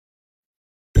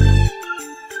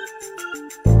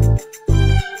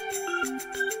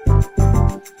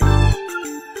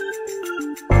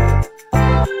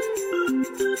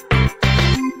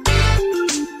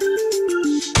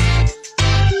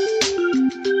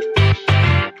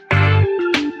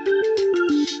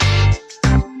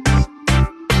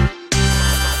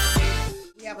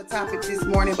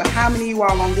but how many of you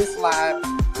all on this live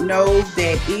know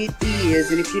that it is,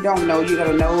 and if you don't know, you're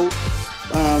going to know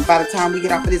by the time we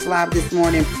get off of this live this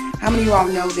morning. How many of you all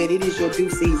know that it is your due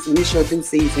season? It's your due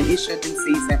season. It's your due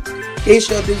season. It's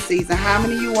your due season. How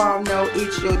many of you all know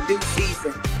it's your due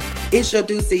season? It's your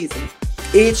due season.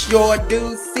 It's your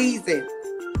due season.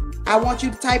 I want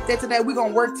you to type that today. We're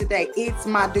going to work today. It's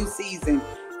my due season.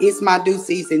 It's my due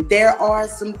season. There are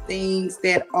some things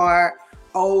that are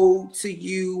owed to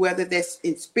you, whether that's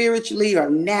spiritually or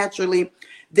naturally.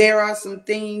 There are some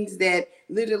things that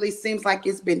literally seems like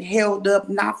it's been held up,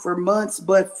 not for months,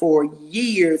 but for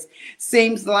years.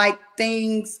 Seems like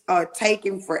things are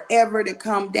taking forever to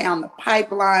come down the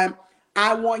pipeline.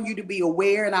 I want you to be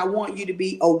aware, and I want you to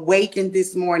be awakened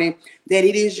this morning that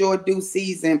it is your due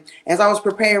season. As I was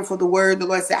preparing for the word, the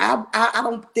Lord said, I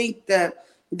don't think that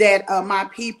my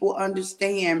people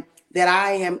understand that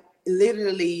I am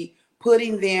literally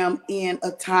putting them in a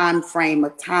time frame,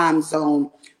 a time zone,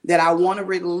 that I want to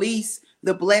release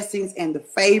the blessings and the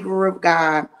favor of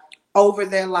God over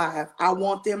their life. I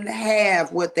want them to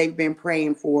have what they've been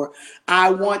praying for.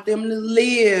 I want them to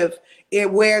live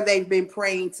where they've been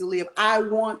praying to live. I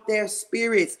want their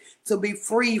spirits to be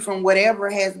free from whatever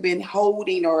has been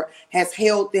holding or has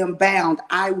held them bound.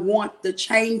 I want the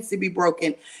chains to be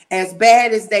broken. As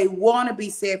bad as they want to be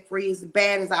set free, as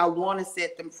bad as I want to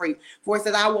set them free. For it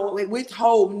says, I will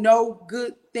withhold no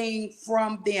good thing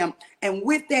from them. And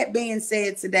with that being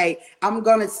said today, I'm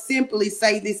going to simply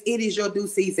say this: it is your due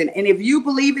season. And if you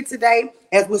believe it today,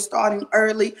 as we're starting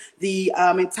early, the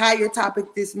entire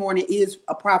topic this morning is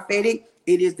a prophetic.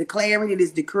 It is declaring, it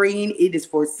is decreeing, it is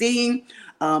foreseeing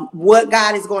what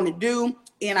God is going to do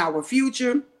in our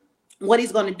future, what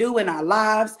he's going to do in our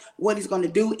lives, what he's going to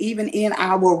do even in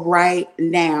our right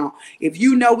now. If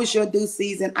you know it's your due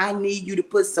season, I need you to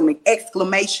put some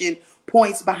exclamation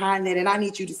points behind it. And I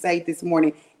need you to say this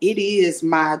morning, it is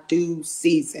my due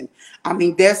season. I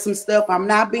mean, there's some stuff. I'm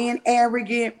not being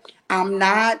arrogant. I'm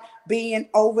not being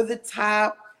over the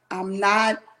top. I'm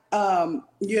not,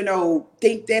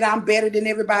 think that I'm better than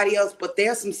everybody else, but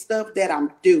there's some stuff that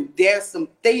I'm due. There's some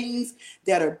things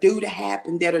that are due to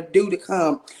happen, that are due to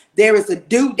come. There is a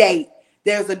due date.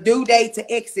 There's a due date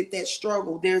to exit that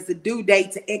struggle. There's a due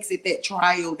date to exit that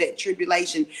trial, that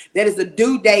tribulation. There is a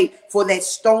due date for that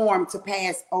storm to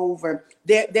pass over.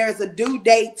 There's a due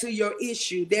date to your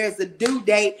issue. There's a due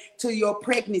date to your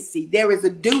pregnancy. There is a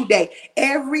due date.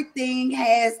 Everything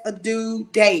has a due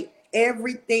date.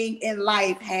 Everything in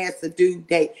life has a due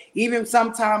date. Even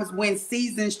sometimes when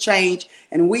seasons change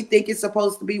and we think it's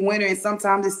supposed to be winter, and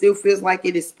sometimes it still feels like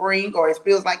it is spring, or it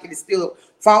feels like it is still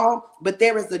fall, but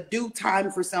there is a due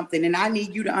time for something. And I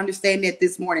need you to understand that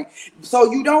this morning, so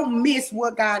you don't miss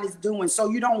what God is doing, so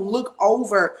you don't look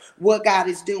over what God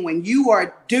is doing. You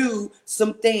are due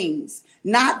some things.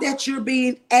 Not that you're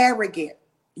being arrogant.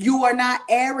 You are not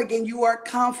arrogant. You are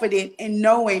confident in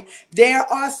knowing there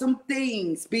are some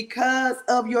things, because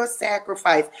of your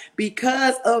sacrifice,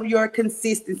 because of your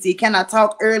consistency. Can I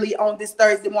talk early on this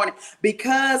Thursday morning?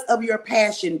 Because of your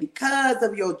passion, because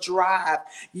of your drive,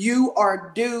 you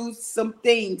are due some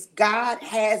things. God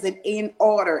has it in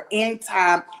order, in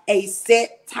time, a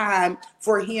set time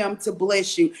for him to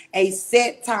bless you, a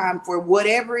set time for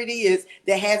whatever it is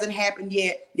that hasn't happened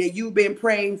yet, that you've been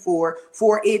praying for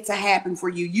it to happen for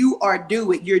you. You are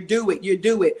due it. You're due it. You're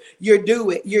due it. You're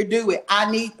due it. You're due it. I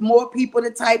need more people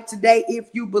to type today if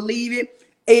you believe it.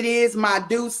 It is my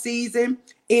due season.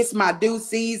 It's my due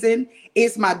season.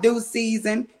 It's my due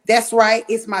season. That's right.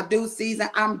 It's my due season.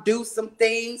 I'm due some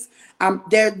things.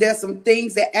 There's some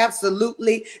things that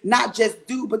absolutely not just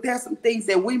due, but there's some things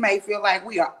that we may feel like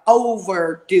we are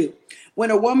overdue. When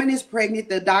a woman is pregnant,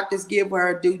 the doctors give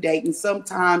her a due date. And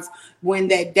sometimes when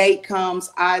that date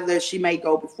comes, either she may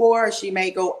go before, or she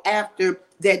may go after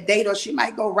that date, or she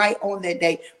might go right on that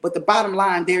date. But the bottom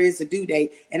line, there is a due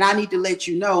date. And I need to let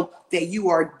you know that you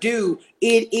are due.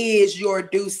 It is your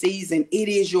due season. It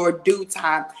is your due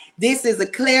time. This is a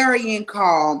clarion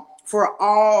call for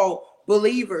all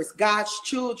believers, God's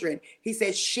children. He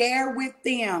said, share with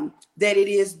them that it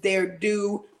is their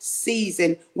due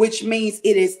season, which means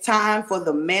it is time for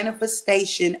the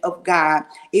manifestation of God.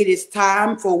 It is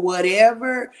time for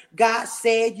whatever God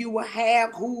said you will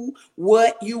have,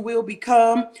 what you will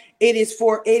become. It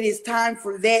is time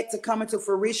for that to come into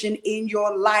fruition in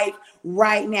your life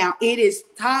right now. It is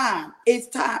time. It's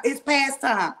time. It's past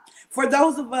time. For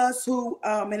those of us who,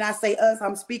 and I say us,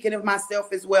 I'm speaking of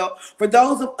myself as well. For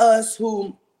those of us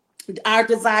who our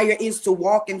desire is to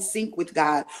walk in sync with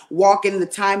God, walk in the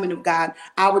timing of God.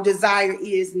 Our desire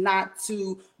is not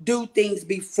to do things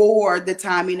before the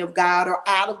timing of God or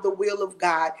out of the will of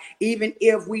God, even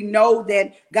if we know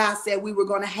that God said we were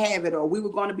going to have it or we were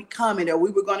going to become it or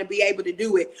we were going to be able to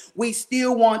do it. We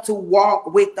still want to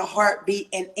walk with the heartbeat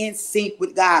and in sync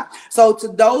with God. So to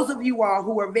those of you all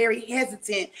who are very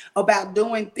hesitant about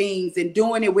doing things and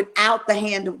doing it without the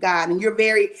hand of God, and you're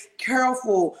very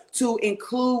careful to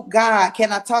include God,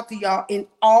 can I talk to y'all in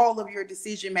all of your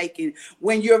decision making?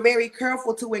 When you're very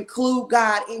careful to include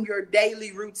God in your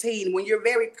daily routine, when you're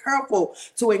very careful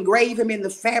to engrave him in the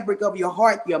fabric of your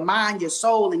heart, your mind, your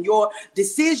soul, and your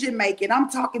decision making, I'm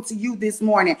talking to you this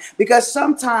morning because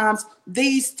sometimes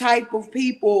these type of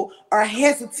people are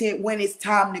hesitant when it's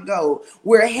time to go.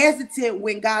 We're hesitant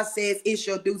when God says it's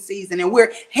your due season, and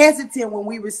we're hesitant when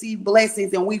we receive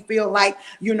blessings and we feel like,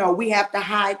 you know, we have to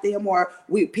hide them or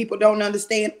people don't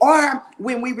understand, or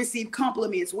when we receive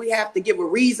compliments, we have to give a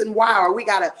reason why, or we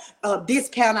got to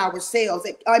discount ourselves.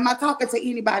 Am I talking to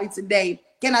anybody today?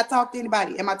 Can I talk to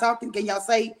anybody? Am I talking? Can y'all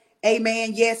say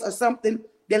amen, yes, or something?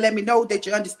 Then let me know that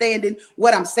you're understanding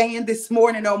what I'm saying this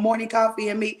morning on Morning Coffee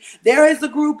and Me. There is a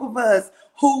group of us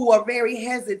who are very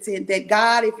hesitant that,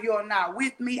 God, if you're not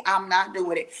with me, I'm not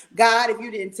doing it. God, if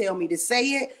you didn't tell me to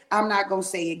say it, I'm not going to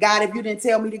say it. God, if you didn't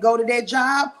tell me to go to that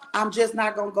job, I'm just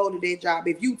not going to go to that job.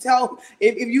 If you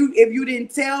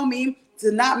didn't tell me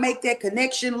to not make that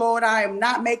connection, Lord, I am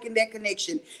not making that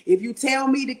connection. If you tell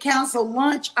me to cancel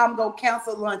lunch, I'm going to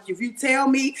cancel lunch. If you tell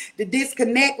me to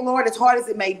disconnect, Lord, as hard as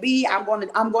it may be, I'm going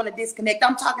to disconnect.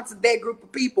 I'm talking to that group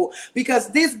of people, because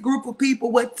this group of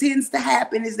people, what tends to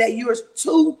happen is that you're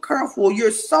too careful.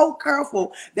 You're so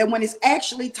careful that when it's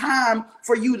actually time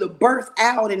for you to birth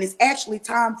out, and it's actually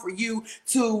time for you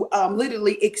to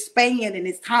literally expand, and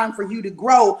it's time for you to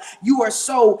grow, you are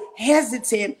so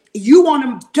hesitant. You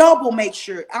want to double make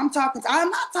sure. I'm not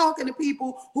talking to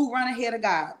people who run ahead of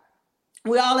God.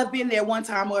 We all have been there one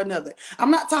time or another. I'm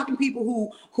not talking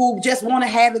people who just want to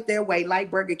have it their way,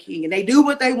 like Burger King, and they do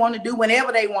what they want to do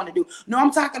whenever they want to do. No, I'm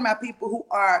talking about people who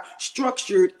are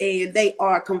structured and they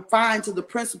are confined to the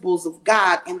principles of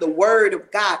God and the word of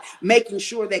God, making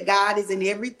sure that God is in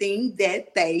everything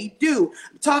that they do.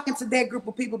 I'm talking to that group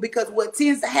of people because what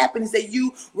tends to happen is that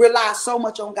you rely so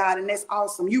much on God, and that's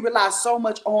awesome. You rely so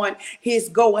much on his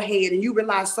go ahead, and you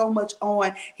rely so much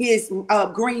on his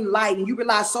green light, and you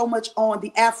rely so much on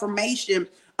the affirmation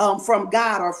from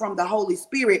God or from the Holy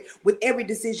Spirit with every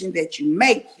decision that you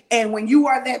make. And when you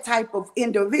are that type of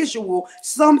individual,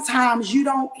 sometimes you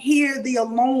don't hear the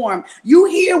alarm. You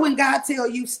hear when God tell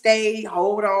you, stay,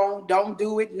 hold on, don't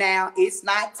do it now. It's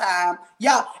not time.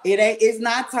 Yeah, it's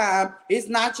not time. It's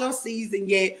not your season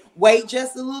yet. Wait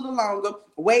just a little longer.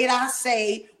 Wait, I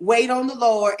say, wait on the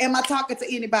Lord. Am I talking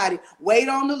to anybody? Wait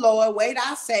on the Lord. Wait,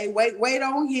 I say, wait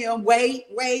on him. Wait.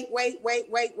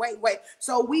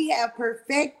 So we have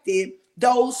perfected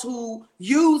those who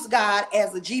use God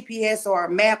as a GPS or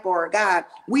a map or a guide.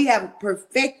 We have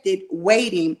perfected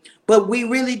waiting, but we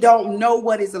really don't know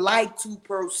what it's like to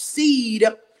proceed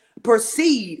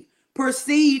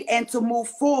and to move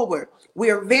forward.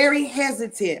 We're very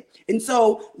hesitant. And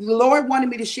so the Lord wanted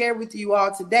me to share with you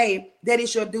all today that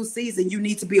it's your due season. You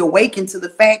need to be awakened to the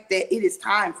fact that it is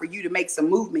time for you to make some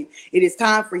movement. It is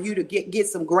time for you to get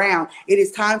some ground. It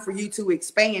is time for you to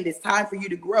expand. It's time for you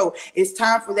to grow. It's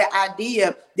time for that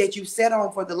idea that you set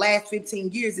on for the last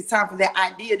 15 years. It's time for that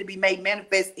idea to be made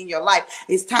manifest in your life.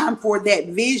 It's time for that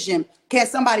vision. Can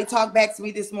somebody talk back to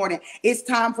me this morning? It's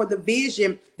time for the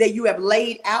vision that you have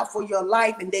laid out for your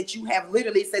life, and that you have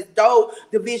literally, says, though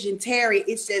the vision tarry,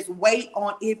 it says, wait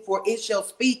on it, for it shall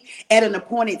speak at an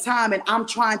appointed time. And I'm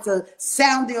trying to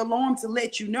sound the alarm to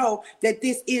let you know that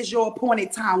this is your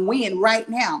appointed time. When? Right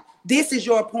now. This is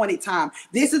your appointed time.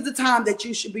 This is the time that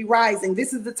you should be rising.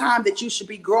 This is the time that you should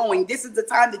be growing. This is the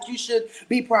time that you should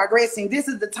be progressing. This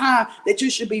is the time that you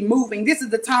should be moving. This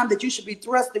is the time that you should be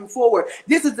thrusting forward.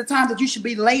 This is the time that you should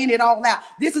be laying it all out.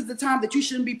 This is the time that you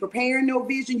shouldn't be preparing no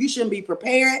vision. You shouldn't be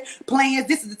preparing plans.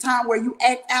 This is the time where you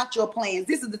act out your plans.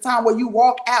 This is the time where you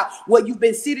walk out what you've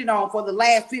been sitting on for the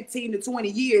last 15 to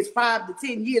 20 years, 5 to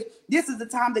 10 years. This is the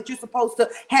time that you're supposed to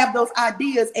have those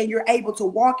ideas and you're able to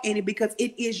walk in it, because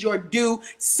it is your due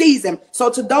season. So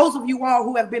to those of you all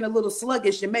who have been a little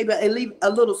sluggish and maybe a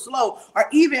little slow, or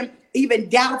even even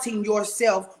doubting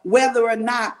yourself, whether or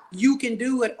not you can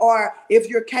do it, or if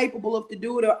you're capable of to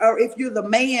do it, or if you're the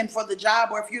man for the job,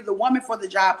 or if you're the woman for the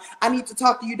job, I need to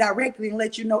talk to you directly and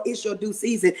let you know it's your due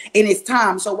season and it's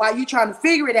time. So while you're trying to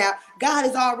figure it out, God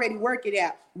has already worked it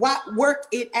out. Work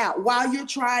it out. While you're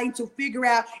trying to figure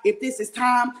out if this is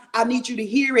time, I need you to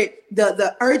hear it,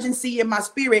 the urgency in my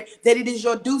spirit, that it is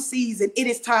your due season. It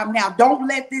is time now. Don't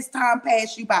let this time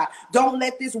pass you by. Don't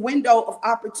let this window of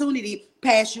opportunity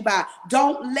pass you by.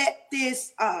 Don't let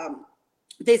this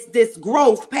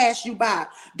growth pass you by.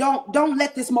 Don't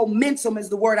let this momentum, is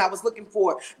the word I was looking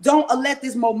for. Don't let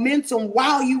this momentum.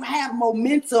 While you have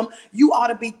momentum, you ought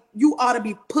to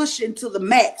be pushing to the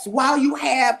max. While you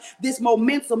have this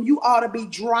momentum, you ought to be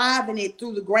driving it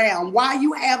through the ground. While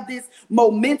you have this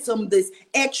momentum, this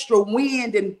extra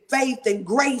wind and faith and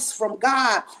grace from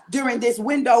God during this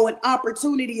window and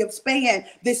opportunity of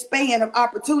this span of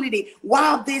opportunity,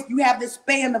 while you have this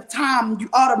span of time, you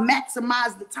ought to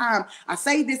maximize the time. I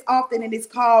say this often, and it's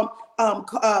called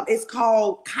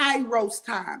Kairos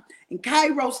time. And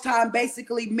Kairos time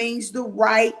basically means the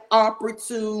right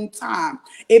opportune time.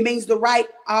 It means the right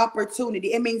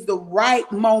opportunity. It means the right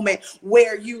moment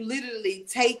where you literally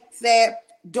take that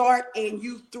dart and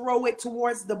you throw it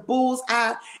towards the bull's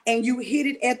eye and you hit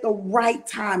it at the right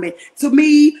timing. To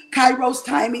me, Kairos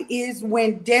timing is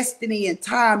when destiny and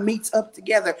time meets up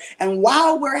together. And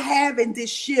while we're having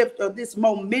this shift, or this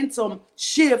momentum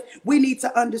shift, we need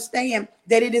to understand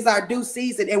that it is our due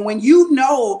season. And when you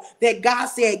know that God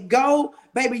said go,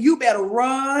 baby, you better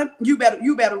run. You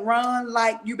better run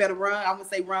like I'm gonna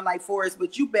say run like Forrest,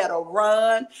 but you better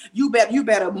run. You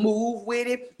better move with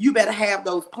it. You better have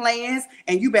those plans,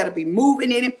 and you better be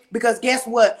moving in it, because guess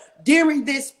what? During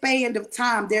this span of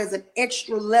time, there's an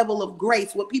extra level of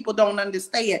grace. What people don't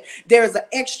understand, there's an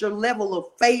extra level of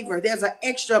favor. There's an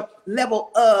extra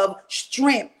level of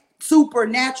strength,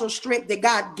 supernatural strength that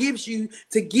God gives you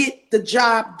to get the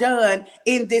job done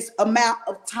in this amount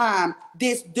of time,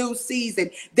 this due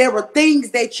season. There were things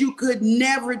that you could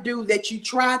never do that you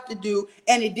tried to do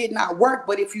and it did not work.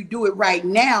 But if you do it right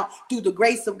now through the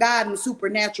grace of God and the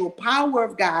supernatural power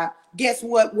of God, guess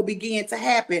what will begin to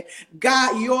happen?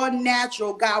 Your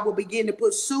natural, God will begin to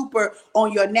put super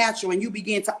on your natural, and you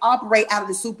begin to operate out of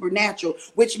the supernatural,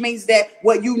 which means that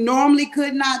what you normally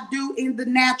could not do in the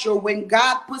natural, when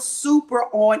God puts super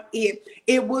on it,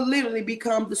 it will literally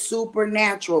become the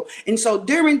supernatural. And so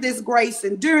during this grace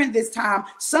and during this time,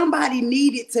 somebody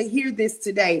needed to hear this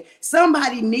today.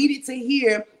 Somebody needed to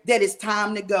hear that it's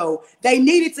time to go. They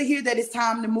needed to hear that it's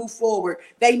time to move forward.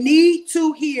 They need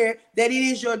to hear that it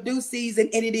is your due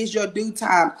season and it is your due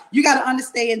time. You got to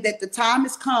understand that the time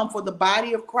has come for the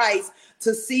body of Christ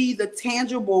to see the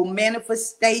tangible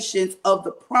manifestations of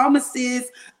the promises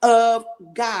of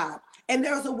God. And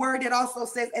there's a word that also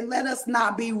says, and let us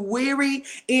not be weary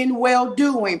in well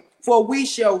doing, for we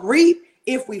shall reap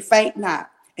if we faint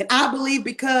not. And I believe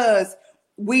because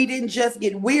we didn't just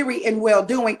get weary in well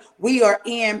doing, we are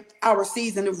in our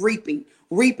season of reaping.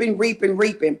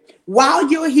 While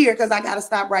you're here, because I got to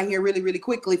stop right here really, really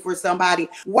quickly for somebody.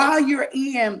 While you're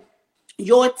in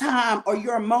your time or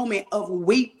your moment of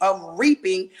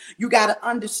reaping, you got to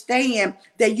understand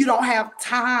that you don't have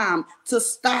time to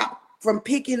stop from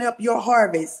picking up your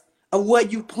harvest of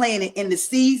what you planted and the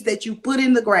seeds that you put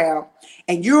in the ground.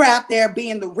 And you're out there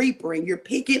being the reaper and you're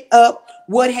picking up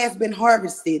what has been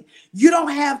harvested. You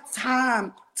don't have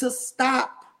time to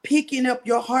stop picking up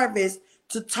your harvest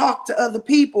to talk to other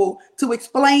people, to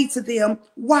explain to them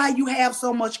why you have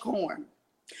so much corn.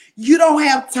 You don't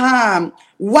have time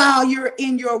while you're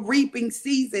in your reaping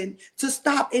season to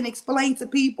stop and explain to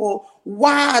people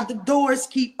why the doors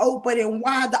keep open and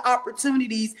why the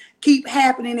opportunities keep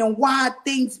happening and why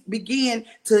things begin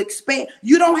to expand.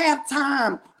 You don't have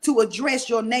time to address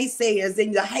your naysayers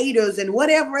and your haters and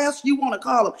whatever else you want to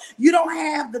call them. You don't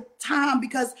have the time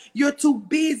because you're too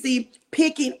busy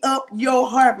picking up your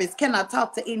harvest. Can I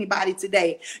talk to anybody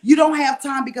today? You don't have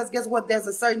time because guess what? There's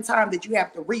a certain time that you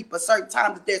have to reap, a certain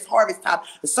time that there's harvest time,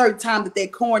 a certain time that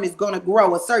that corn is going to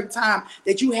grow, a certain time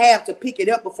that you have to pick it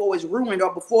up before it's ruined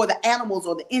or before the animals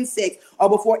or the insects or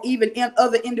before even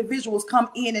other individuals come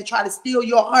in and try to steal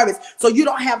your harvest. So you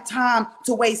don't have time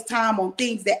to waste time on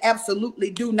things that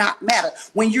absolutely do not matter.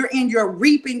 When you're in your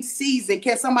reaping season,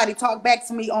 can somebody talk back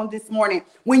to me on this morning?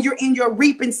 When you're in your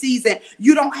reaping season,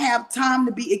 you don't have time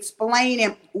to be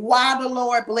explaining why the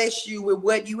Lord bless you with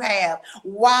what you have,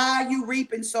 why you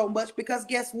reaping so much, because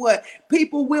guess what?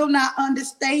 People will not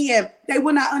understand. They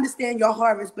will not understand your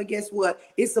harvest, but guess what?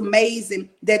 It's amazing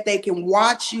that they can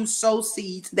watch you sow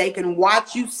seeds. They can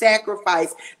watch you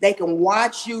sacrifice. They can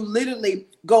watch you literally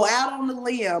go out on the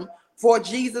limb for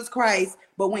Jesus Christ.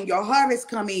 But when your harvest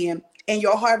come in and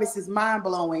your harvest is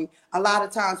mind-blowing, a lot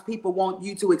of times people want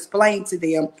you to explain to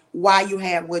them why you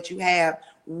have what you have.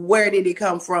 Where did it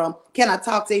come from? Can I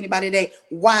talk to anybody today?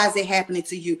 Why is it happening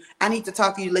to you? I need to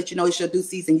talk to you, let you know it's your due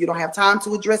season. You don't have time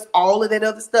to address all of that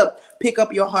other stuff. Pick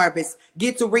up your harvest.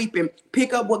 Get to reaping.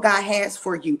 Pick up what God has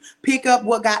for you. Pick up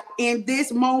what God in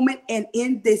this moment and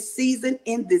in this season,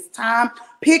 in this time.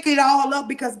 Pick it all up,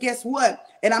 because guess what?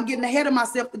 And I'm getting ahead of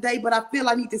myself today, but I feel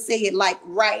I need to say it like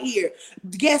right here.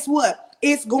 Guess what?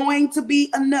 It's going to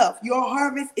be enough. Your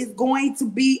harvest is going to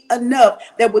be enough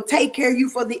that will take care of you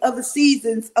for the other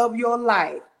seasons of your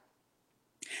life.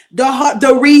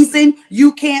 The reason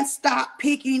you can't stop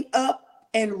picking up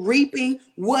and reaping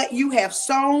what you have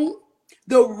sown,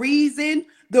 the reason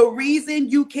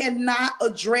you cannot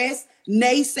address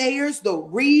naysayers, the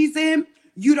reason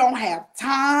you don't have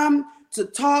time to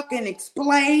talk and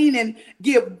explain and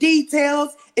give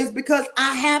details is because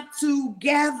I have to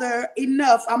gather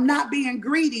enough. I'm not being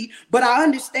greedy, but I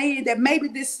understand that maybe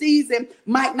this season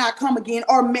might not come again,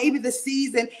 or maybe the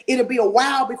season, it'll be a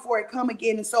while before it come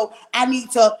again. And so I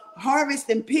need to harvest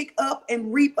and pick up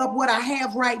and reap up what I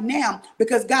have right now,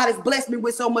 because God has blessed me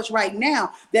with so much right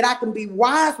now that I can be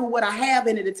wise with what I have,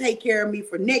 and it'll take care of me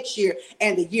for next year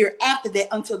and the year after that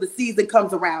until the season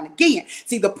comes around again.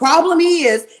 See, the problem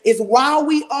is while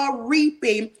we are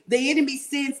reaping, the enemy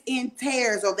sends in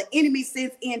tares, or the enemy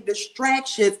sends in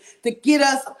distractions to get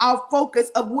us our focus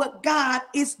of what God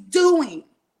is doing.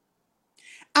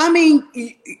 I mean,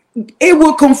 it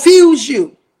will confuse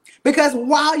you. Because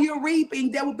while you're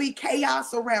reaping, there will be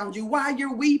chaos around you. While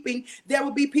you're weeping, there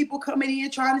will be people coming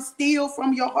in trying to steal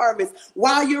from your harvest.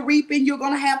 While you're reaping, you're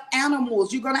going to have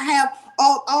animals. You're going to have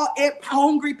all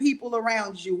hungry people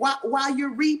around you. While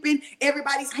you're reaping,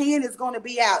 everybody's hand is going to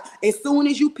be out. As soon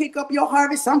as you pick up your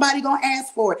harvest, somebody going to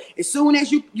ask for it. As soon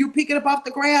as you pick it up off the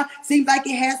ground, seems like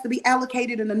it has to be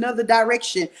allocated in another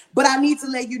direction. But I need to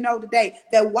let you know today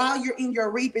that while you're in your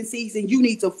reaping season, you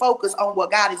need to focus on what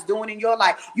God is doing in your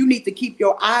life. You need to keep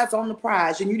your eyes on the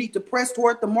prize, and you need to press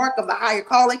toward the mark of the higher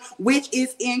calling, which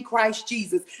is in Christ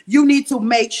Jesus. You need to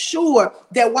make sure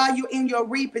that while you're in your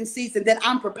reaping season, that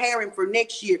I'm preparing for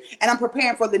next year, and I'm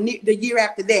preparing for the year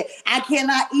after that. I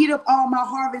cannot eat up all my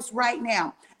harvest right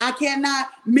now. I cannot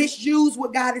misuse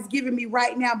what God is giving me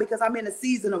right now, because I'm in a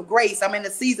season of grace. I'm in a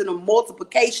season of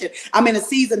multiplication. I'm in a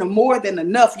season of more than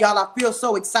enough. Y'all, I feel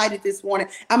so excited this morning.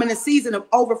 I'm in a season of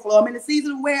overflow. I'm in a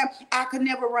season where I could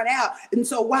never run out. And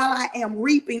so while I am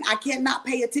reaping, I cannot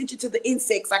pay attention to the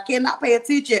insects. I cannot pay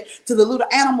attention to the little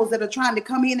animals that are trying to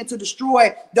come in and to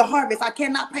destroy the harvest. I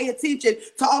cannot pay attention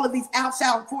to all of these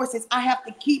outside forces. I have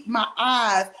to keep my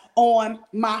eyes on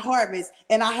my harvest,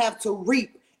 and I have to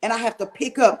reap. And I have to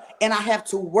pick up, and I have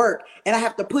to work, and I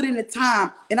have to put in the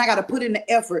time, and I got to put in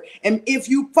the effort. And if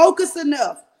you focus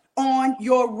enough on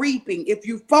your reaping, if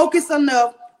you focus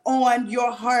enough on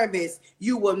your harvest,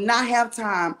 you will not have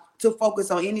time to focus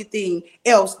on anything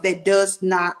else that does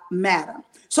not matter.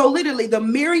 So literally, the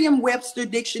Merriam-Webster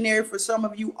dictionary, for some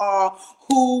of you all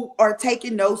who are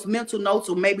taking notes, mental notes,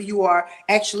 or maybe you are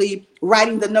actually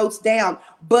writing the notes down,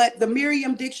 but the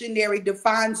Merriam dictionary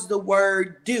defines the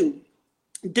word due.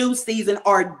 Due season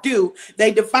or due.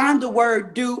 They define the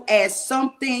word due as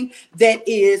something that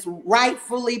is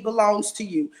rightfully belongs to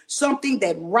you. Something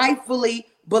that rightfully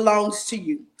belongs to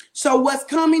you. So what's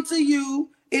coming to you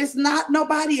is not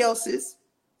nobody else's.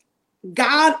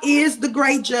 God is the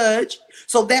great judge.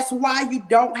 So that's why you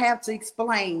don't have to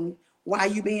explain why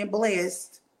you being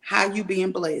blessed, how you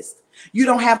being blessed. You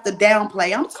don't have to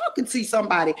downplay. I'm talking to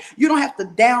somebody. You don't have to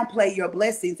downplay your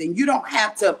blessings, and you don't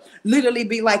have to literally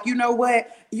be like, you know what,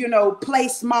 play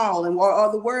small, and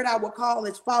or the word I would call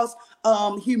is false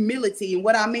humility. And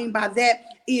what I mean by that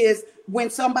is when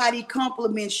somebody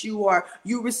compliments you, or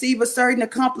you receive a certain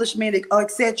accomplishment,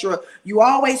 etc., you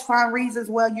always find reasons.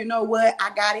 Well, you know what,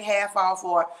 I got it half off,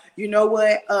 or you know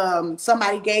what,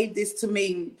 somebody gave this to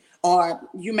me, or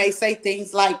you may say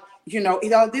things like,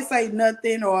 this ain't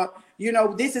nothing, or,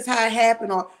 this is how it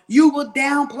happened, or you will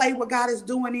downplay what God is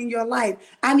doing in your life.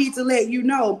 I need to let you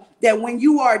know that when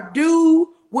you are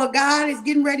due what God is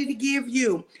getting ready to give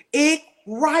you, it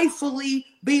rightfully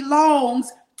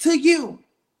belongs to you.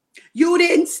 You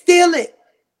didn't steal it.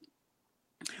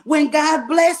 When God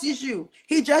blesses you,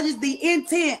 he judges the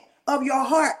intent of your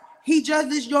heart. He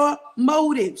judges your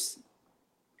motives.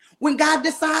 When God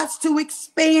decides to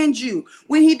expand you,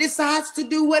 when he decides to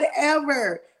do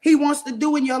whatever he wants to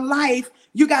do in your life,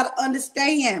 you got to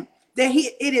understand that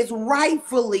it is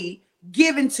rightfully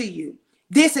given to you.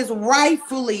 This is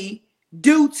rightfully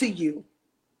due to you.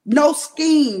 No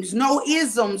schemes, no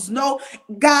isms, no.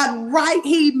 God, right?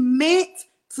 He meant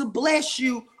to bless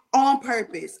you on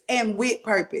purpose and with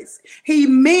purpose. He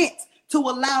meant to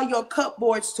allow your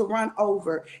cupboards to run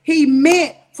over. He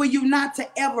meant for you not to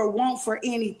ever want for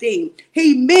anything.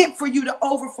 He meant for you to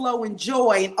overflow in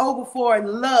joy and overflow in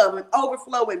love and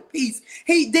overflow in peace.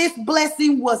 This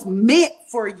blessing was meant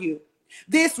for you.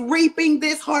 This reaping,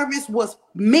 this harvest was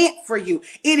meant for you.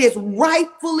 It is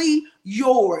rightfully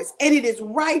yours and it is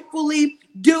rightfully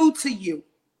due to you.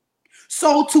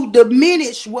 So to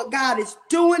diminish what God is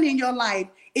doing in your life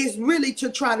is really to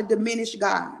try to diminish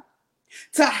God.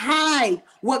 To hide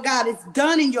what God has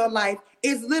done in your life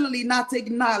is literally not to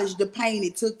acknowledge the pain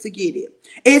it took to get it.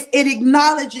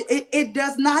 It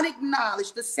does not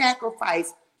acknowledge the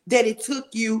sacrifice that it took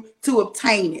you to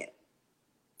obtain it.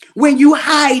 When you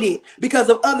hide it because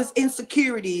of others'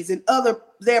 insecurities and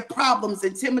their problems,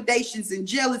 intimidations, and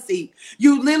jealousy,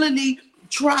 you literally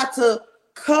try to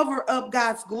cover up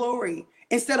God's glory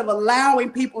instead of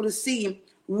allowing people to see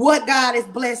what God has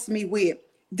blessed me with.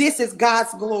 This is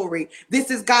God's glory. This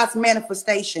is God's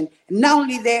manifestation. And not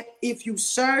only that, if you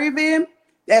serve him,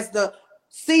 that's the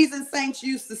seasoned saints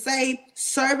used to say,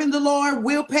 serving the Lord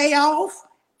will pay off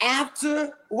after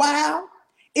a while.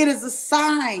 It is a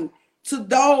sign to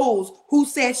those who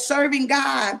said serving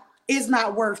God is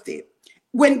not worth it.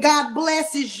 When God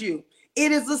blesses you,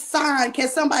 it is a sign. Can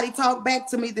somebody talk back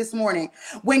to me this morning?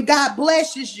 When God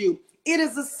blesses you, it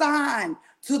is a sign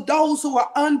to those who are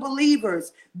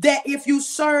unbelievers that if you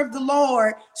serve the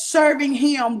Lord, serving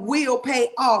him will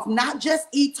pay off, not just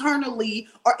eternally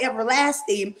or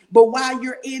everlasting, but while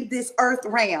you're in this earth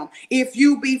realm. If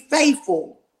you be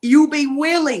faithful, you be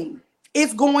willing,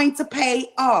 it's going to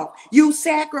pay off. You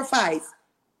sacrifice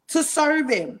to serve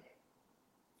him,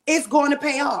 it's going to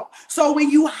pay off. So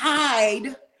when you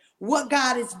hide what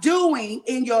God is doing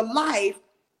in your life,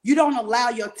 you don't allow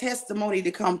your testimony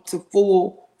to come to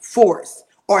full force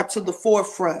or to the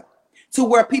forefront to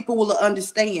where people will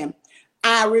understand.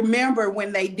 I remember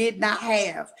when they did not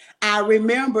have. I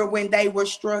remember when they were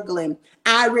struggling.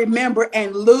 I remember,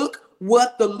 and look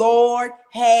what the Lord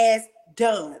has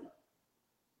done.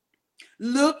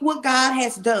 Look what God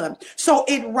has done. So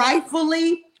it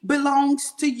rightfully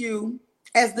belongs to you,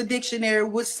 as the dictionary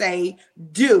would say,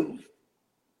 due.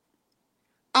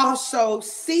 Also,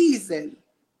 season.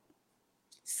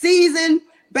 Season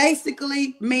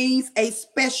basically means a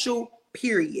special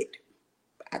period.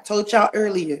 I told y'all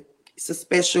earlier, it's a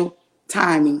special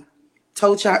timing.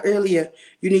 Told y'all earlier,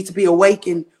 you need to be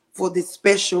awakened for this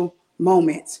special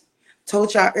moment.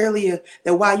 Told y'all earlier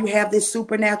that while you have this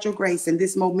supernatural grace and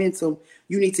this momentum,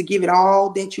 you need to give it all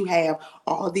that you have,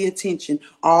 all the attention,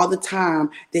 all the time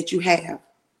that you have,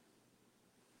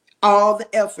 all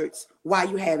the efforts while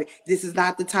you have it. This is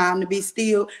not the time to be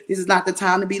still. This is not the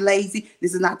time to be lazy.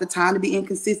 This is not the time to be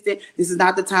inconsistent. This is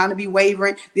not the time to be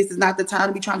wavering. This is not the time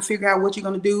to be trying to figure out what you're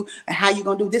going to do and how you're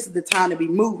going to do. This is the time to be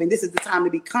moving. This is the time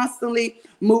to be constantly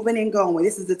moving and going.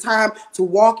 This is the time to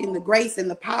walk in the grace and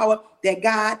the power that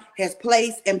God has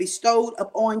placed and bestowed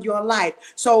upon your life.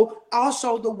 So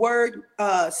also the word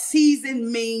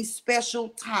season means special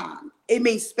time. It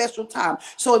means special time.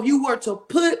 So if you were to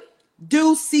put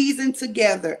due season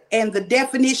together and the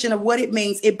definition of what it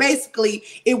means, it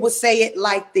would say it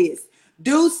like this.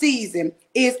 Due season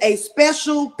is a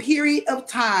special period of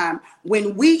time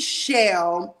when we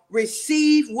shall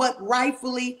receive what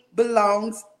rightfully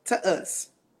belongs to us.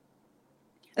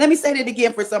 Let me say that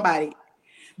again for somebody.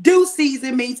 Due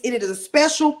season means it is a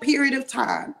special period of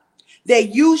time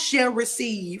that you shall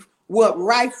receive what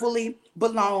rightfully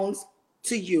belongs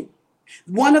to you.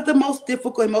 One of the most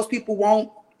difficult, and most people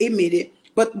won't admit it,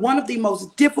 but one of the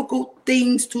most difficult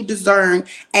things to discern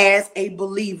as a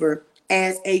believer,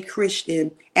 as a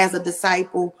Christian, as a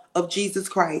disciple of Jesus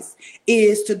Christ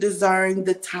is to discern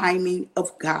the timing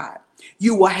of God.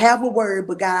 You will have a word,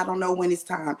 but God, I don't know when it's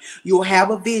time. You'll have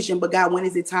a vision, but God, when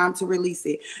is it time to release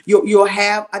it? You'll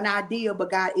have an idea, but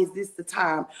God, is this the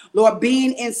time? Lord,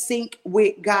 being in sync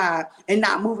with God and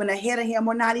not moving ahead of him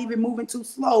or not even moving too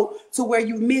slow to where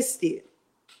you missed it.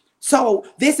 So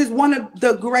this is one of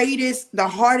the greatest, the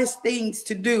hardest things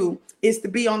to do is to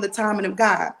be on the timing of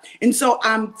God. And so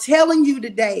I'm telling you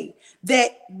today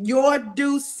that your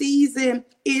due season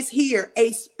is here,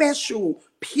 a special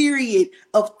period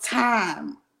of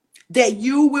time that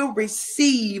you will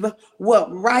receive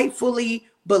what rightfully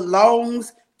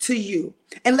belongs to you.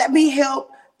 And let me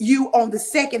help you on the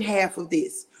second half of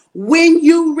this. When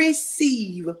you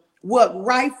receive what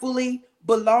rightfully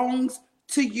belongs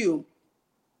to you,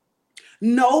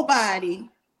 nobody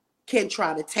can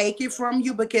try to take it from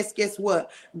you because guess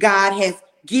what? God has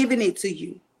given it to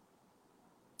you.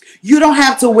 You don't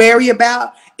have to worry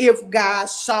about if God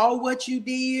saw what you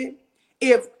did,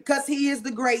 because he is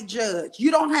the great judge.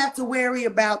 You don't have to worry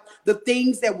about the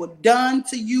things that were done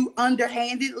to you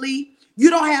underhandedly. You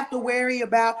don't have to worry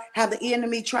about how the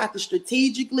enemy tried to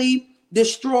strategically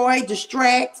destroy,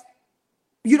 distract.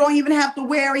 You don't even have to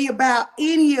worry about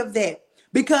any of that,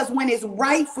 because when it's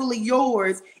rightfully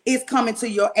yours, it's coming to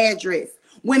your address.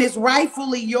 When it's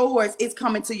rightfully yours, it's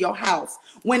coming to your house.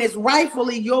 When it's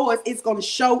rightfully yours, it's going to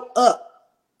show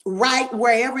up right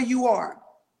wherever you are.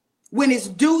 When it's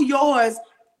due yours,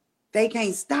 they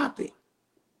can't stop it.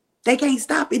 They can't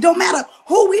stop it. Don't matter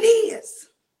who it is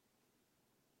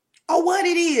or what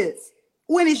it is.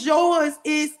 When it's yours,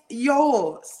 it's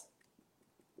yours.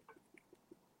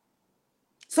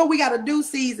 So we got a due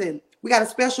season. We got a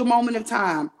special moment of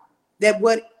time that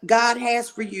what God has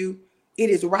for you, it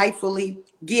is rightfully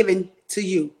given to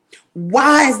you.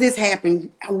 Why is this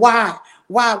happening? Why?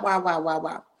 Why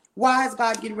is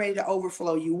God getting ready to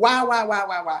overflow you? Why?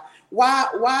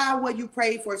 Why will you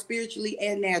pray for spiritually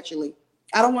and naturally?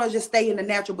 I don't want to just stay in the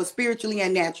natural, but spiritually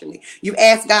and naturally. You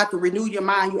ask God to renew your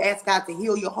mind. You ask God to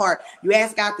heal your heart. You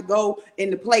ask God to go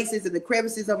in the places and the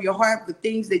crevices of your heart, the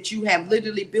things that you have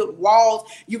literally built walls.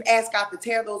 You've asked God to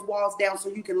tear those walls down so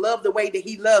you can love the way that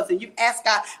he loves. And you've asked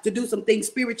God to do some things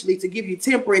spiritually to give you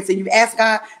temperance. And you've asked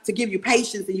God to give you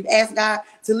patience. And you've asked God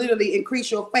to literally increase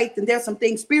your faith. And there's some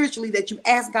things spiritually that you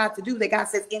ask God to do that God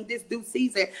says, in this due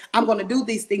season, I'm going to do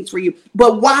these things for you.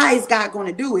 But why is God going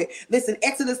to do it? Listen,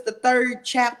 Exodus, the 3rd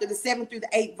chapter, the 7th through the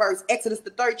 8th verse. Exodus, the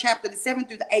 3rd chapter, the 7th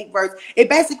through the 8th verse. It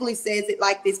basically says it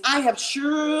like this. I have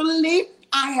surely,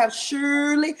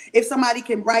 if somebody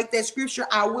can write that scripture,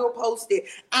 I will post it.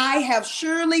 I have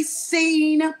surely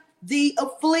seen the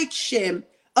affliction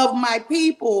of my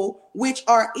people which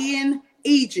are in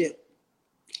Egypt.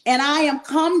 And I am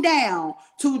come down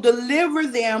to deliver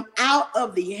them out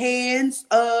of the hands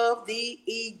of the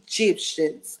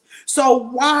Egyptians. So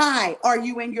why are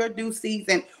you in your due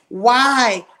season?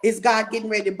 Why is God getting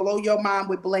ready to blow your mind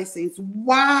with blessings?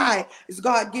 Why is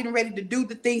God getting ready to do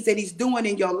the things that he's doing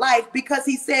in your life? Because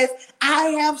he says, I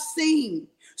have seen.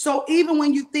 So even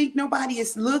when you think nobody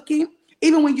is looking,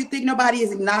 even when you think nobody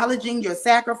is acknowledging your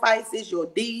sacrifices, your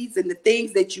deeds, and the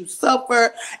things that you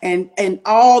suffer, and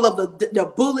all of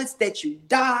the bullets that you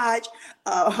dodge,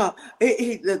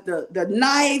 the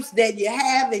knives that you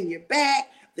have in your back,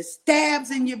 the stabs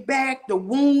in your back, the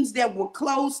wounds that were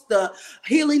close, the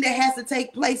healing that has to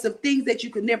take place of things that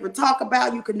you could never talk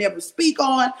about, you could never speak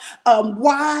on.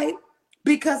 Why?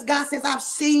 Because God says, I've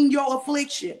seen your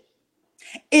affliction.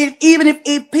 Even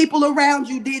if people around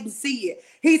you didn't see it.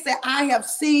 He said, I have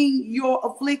seen your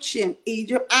affliction,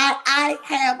 Egypt. I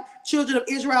have, children of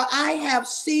Israel, I have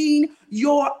seen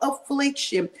your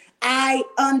affliction. I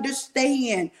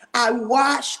understand. I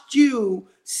watched you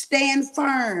stand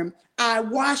firm. I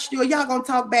watched you. Y'all gonna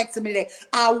talk back to me today.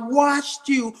 I watched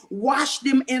you wash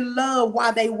them in love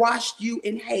while they washed you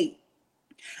in hate.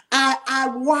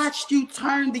 I watched you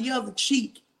turn the other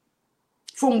cheek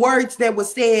from words that were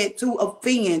said to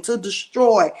offend, to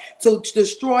destroy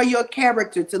your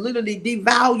character, to literally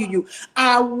devalue you.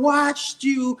 I watched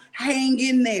you hang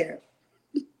in there.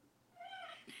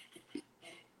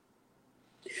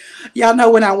 Y'all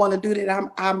know when I want to do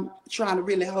that, I'm trying to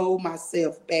really hold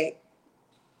myself back.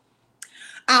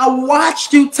 I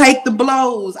watched you take the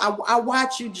blows. I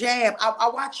watched you jab. I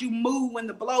watched you move when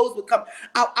the blows would come.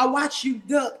 I watched you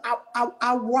duck.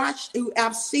 I watched you.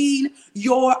 I've seen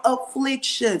your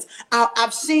afflictions.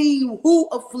 I've seen who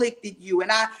afflicted you,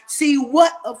 and I see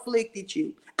what afflicted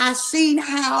you. I seen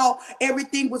how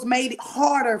everything was made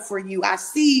harder for you. I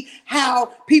see how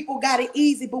people got it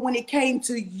easy, but when it came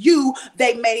to you,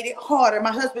 they made it harder.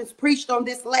 My husband's preached on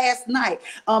this last night,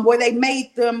 where they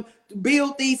made them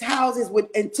build these houses with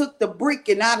and took the brick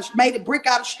and made a brick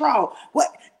out of straw. What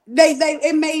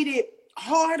it made it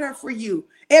harder for you.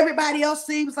 Everybody else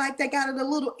seems like they got it a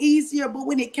little easier, but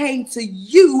when it came to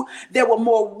you, there were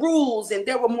more rules and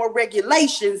there were more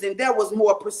regulations and there was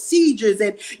more procedures,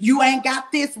 and you ain't got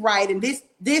this right, and this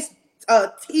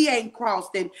T ain't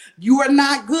crossed, and you are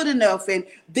not good enough, and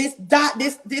this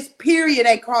period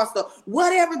ain't crossed, or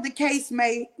whatever the case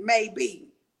may be.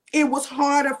 It was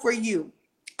harder for you.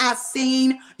 I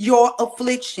seen your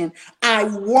affliction. I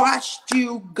watched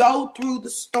you go through the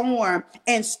storm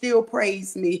and still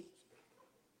praise me.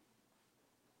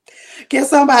 Can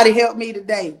somebody help me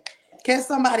today? Can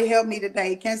somebody help me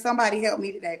today? Can somebody help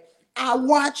me today? I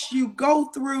watched you go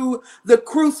through the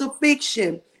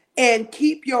crucifixion and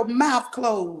keep your mouth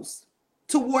closed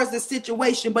towards the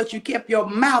situation, but you kept your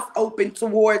mouth open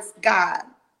towards God.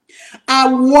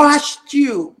 I watched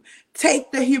you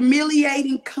Take the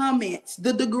humiliating comments,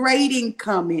 the degrading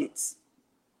comments.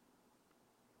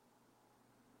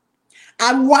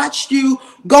 I watched you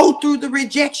go through the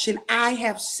rejection. I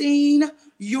have seen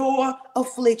your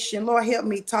affliction. Lord, help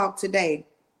me talk today.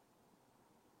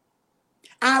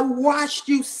 I watched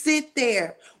you sit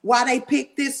there while they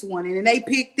picked this one and then they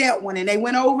picked that one and they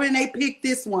went over and they picked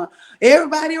this one.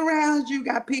 Everybody around you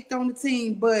got picked on the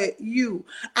team but you.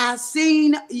 I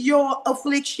seen your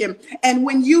affliction, and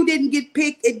when you didn't get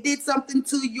picked, it did something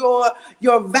to your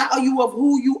value of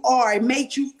who you are. It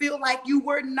made you feel like you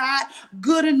were not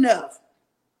good enough.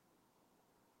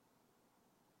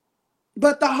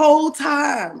 But the whole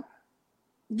time,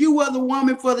 you were the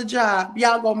woman for the job.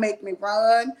 Y'all gonna make me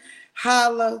run,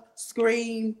 holler,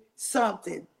 scream,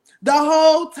 something. The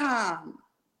whole time,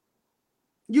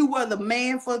 you were the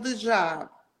man for the job.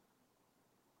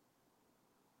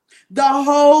 The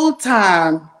whole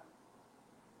time,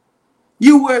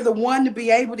 you were the one to be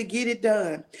able to get it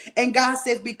done. And God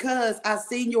says, because I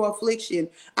seen your affliction,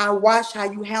 I watched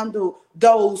how you handle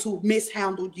those who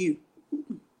mishandled you.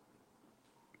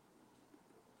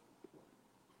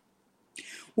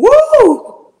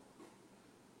 Woo!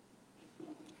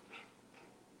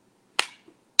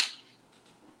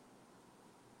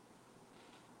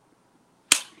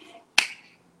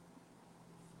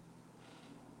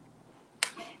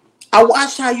 I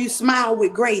watched how you smile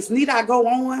with grace. Need I go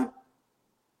on?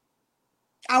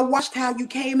 I watched how you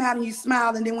came out and you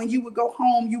smiled, and then when you would go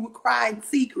home, you would cry in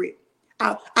secret.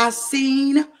 I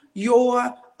seen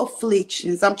your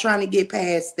afflictions. I'm trying to get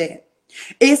past that.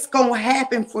 It's going to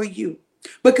happen for you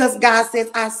because God says,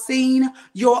 I seen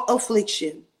your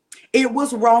affliction. It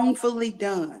was wrongfully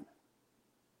done.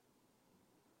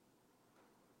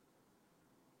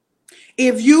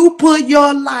 If you put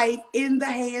your life in the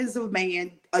hands of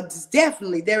man,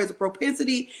 definitely there is a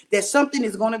propensity that something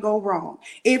is going to go wrong.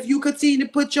 If you continue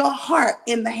to put your heart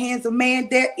in the hands of man,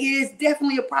 there is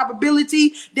definitely a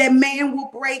probability that man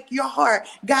will break your heart.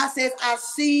 God says, I've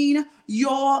seen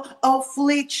your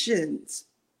afflictions.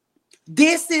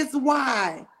 This is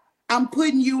why I'm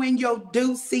putting you in your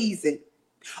due season.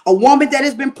 A woman that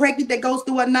has been pregnant, that goes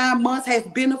through her 9 months, has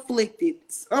been afflicted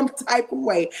some type of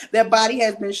way. Their body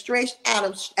has been stretched out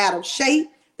of shape.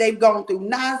 They've gone through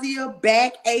nausea,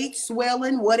 backache,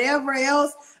 swelling, whatever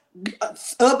else,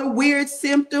 other weird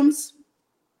symptoms.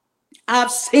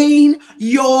 I've seen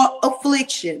your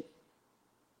affliction.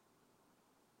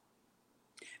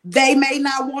 They may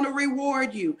not want to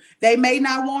reward you. They may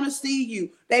not want to see you.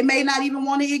 They may not even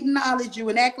want to acknowledge you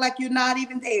and act like you're not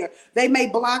even there. They may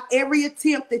block every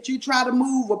attempt that you try to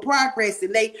move or progress,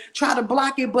 and they try to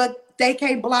block it, but they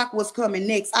can't block what's coming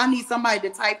next. I need somebody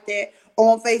to type that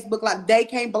on Facebook, like, they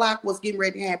can't block what's getting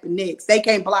ready to happen next. They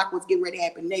can't block what's getting ready to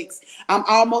happen next. I'm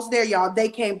almost there, y'all. They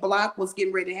can't block what's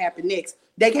getting ready to happen next.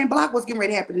 They can't block what's getting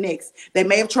ready to happen next. They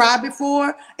may have tried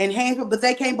before and handled, but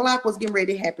they can't block what's getting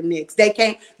ready to happen next. They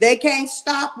can't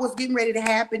stop what's getting ready to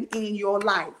happen in your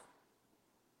life.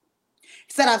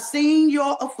 He said, I've seen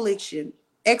your affliction.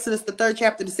 Exodus, the 3rd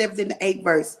chapter, the 7th and the 8th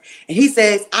verse. And he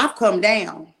says, I've come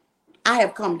down. I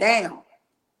have come down.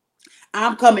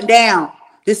 I'm coming down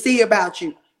to see about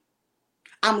you.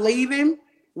 I'm leaving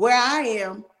where I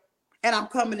am and I'm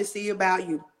coming to see about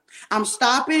you. I'm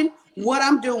stopping what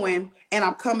I'm doing and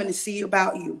I'm coming to see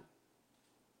about you.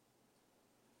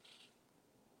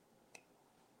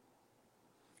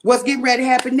 What's getting ready to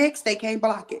happen next, they can't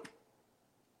block it.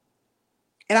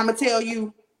 And I'm going to tell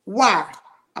you why.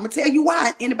 I'm going to tell you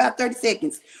why in about 30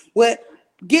 seconds. What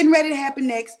getting ready to happen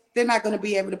next, they're not going to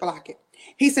be able to block it.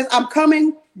 He says, I'm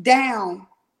coming down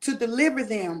to deliver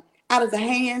them out of the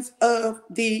hands of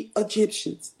the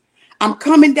Egyptians. I'm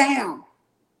coming down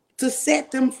to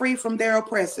set them free from their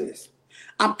oppressors.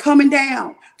 I'm coming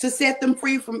down to set them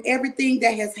free from everything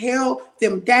that has held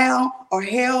them down or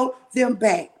held them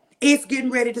back. It's getting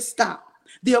ready to stop.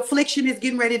 The affliction is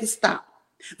getting ready to stop.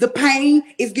 The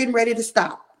pain is getting ready to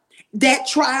stop. That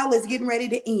trial is getting ready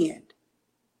to end.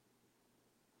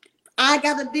 I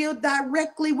got to deal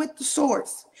directly with the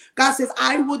source. God says,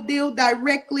 I will deal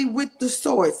directly with the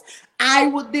source. I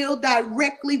will deal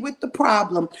directly with the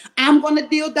problem. I'm going to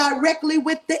deal directly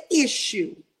with the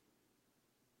issue.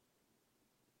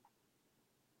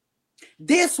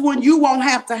 This one you won't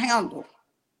have to handle.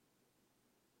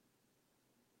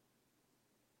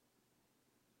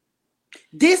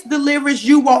 This deliverance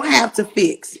you won't have to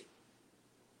fix.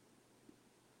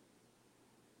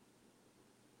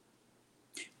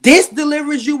 This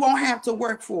deliverance you won't have to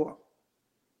work for.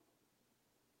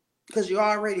 Because you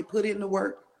already put in the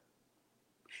work.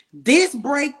 This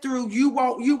breakthrough you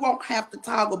won't have to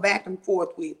toggle back and forth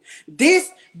with.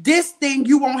 This thing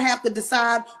you won't have to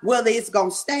decide whether it's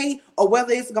gonna stay or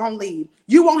whether it's gonna leave.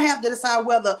 You won't have to decide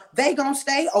whether they gonna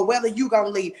stay or whether you gonna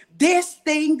leave. This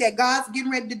thing that God's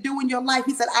getting ready to do in your life,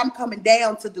 he said, I'm coming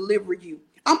down to deliver you.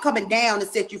 I'm coming down to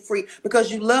set you free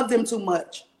because you love them too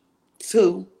much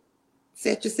to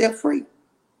set yourself free.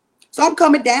 So I'm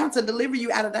coming down to deliver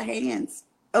you out of the hands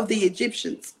of the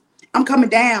Egyptians. I'm coming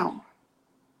down.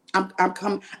 I'm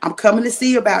coming to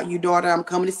see about you, daughter. I'm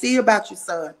coming to see about you,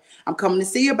 son. I'm coming to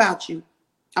see about you.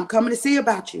 I'm coming to see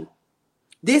about you.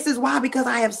 This is why, because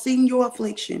I have seen your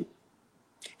affliction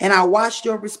and I watched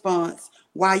your response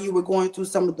while you were going through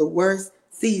some of the worst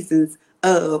seasons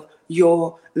of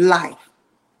your life.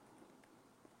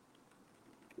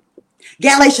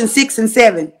 Galatians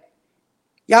 6:7.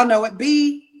 Y'all know it.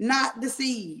 Be not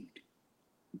deceived.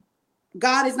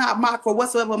 God is not mocked, for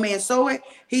whatsoever man soweth,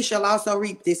 he shall also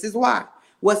reap. This is why.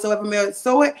 Whatsoever man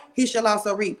soweth, he shall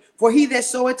also reap. For he that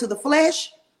soweth to the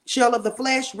flesh shall of the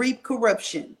flesh reap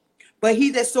corruption. But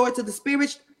he that soweth to the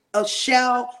spirit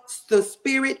shall the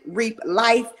spirit reap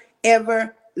life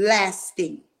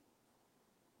everlasting.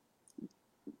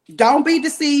 Don't be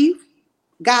deceived.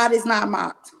 God is not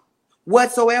mocked.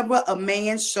 Whatsoever a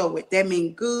man soweth, that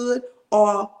means good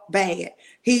or bad,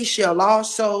 he shall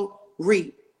also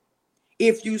reap.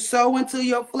 If you sow into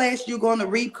your flesh, you're going to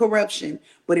reap corruption.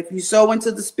 But if you sow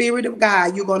into the spirit of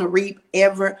God, you're going to reap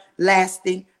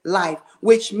everlasting life,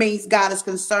 which means God is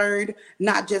concerned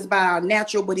not just by our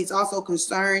natural, but he's also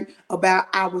concerned about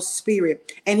our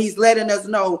spirit. And he's letting us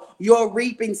know your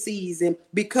reaping season,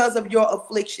 because of your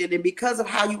affliction and because of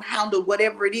how you handle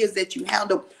whatever it is that you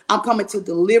handle, I'm coming to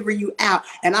deliver you out,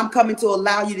 and I'm coming to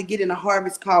allow you to get in a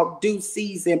harvest called due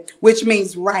season, which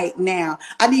means right now.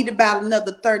 I need about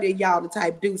another 30 of y'all to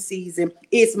type due season.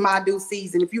 It's my due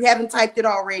season. If you haven't typed it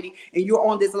already and you're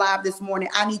on this live this morning,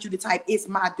 I need you to type it's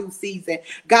my due season.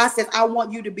 God says, I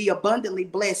want you to be abundantly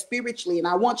blessed spiritually, and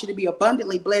I want you to be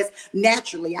abundantly blessed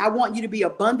naturally. I want you to be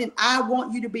abundant. I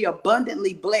want you to be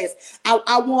abundantly blessed.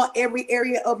 I want every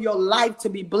area of your life to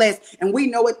be blessed. And we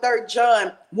know it, 3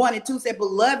 John 1:2 said,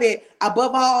 beloved,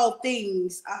 above all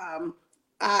things,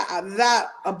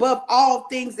 above all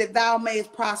things that thou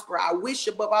mayest prosper. I wish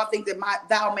above all things that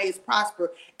thou mayest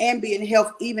prosper and be in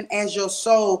health, even as your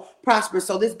soul prospers.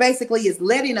 So this basically is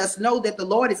letting us know that the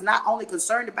Lord is not only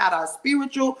concerned about our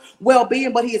spiritual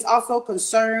well-being, but he is also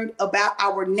concerned about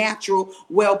our natural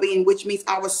well-being, which means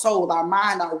our soul, our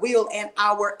mind, our will, and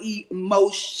our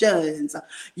emotions.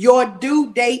 Your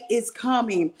due date is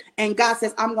coming, and God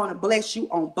says, I'm going to bless you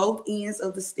on both ends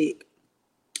of the stick.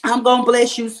 I'm going to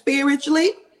bless you spiritually.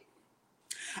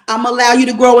 I'm going to allow you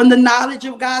to grow in the knowledge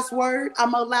of God's word.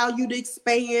 I'm going to allow you to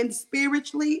expand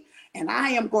spiritually. And I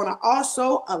am going to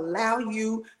also allow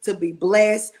you to be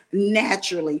blessed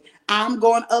naturally. I'm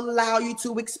going to allow you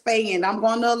to expand. I'm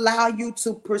going to allow you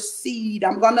to proceed.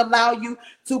 I'm going to allow you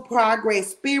to progress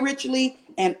spiritually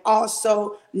and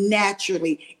also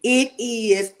naturally. It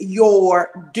is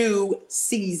your due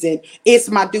season. It's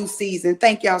my due season.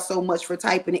 Thank y'all so much for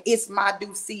typing it. It's my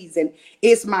due season.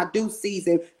 It's my due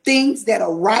season. Things that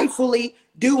are rightfully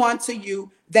due unto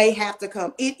you, they have to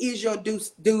come. It is your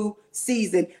due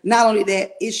season. Not only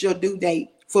that, it's your due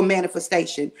date for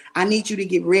manifestation. I need you to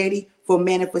get ready for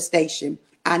manifestation.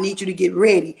 I need you to get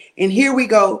ready. And here we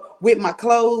go with my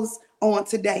close on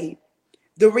today.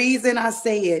 The reason I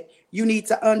said you need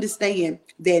to understand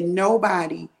that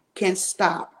nobody can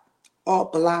stop or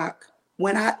block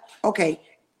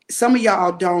some of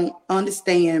y'all don't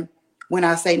understand when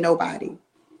I say nobody.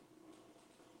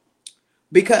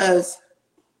 Because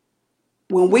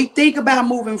when we think about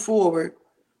moving forward,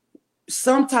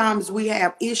 sometimes we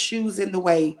have issues in the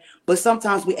way, but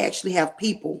sometimes we actually have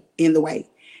people in the way.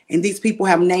 And these people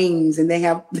have names and they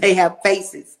have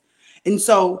faces. And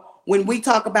so when we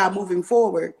talk about moving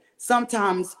forward,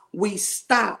 sometimes we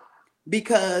stop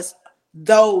because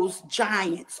those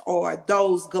giants or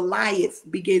those Goliaths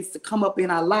begins to come up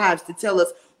in our lives to tell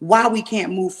us why we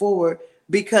can't move forward,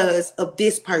 because of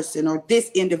this person or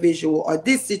this individual or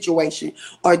this situation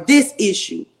or this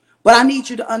issue. But I need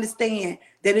you to understand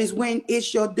that is when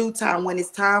it's your due time, when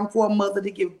it's time for a mother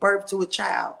to give birth to a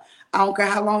child. I don't care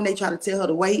how long they try to tell her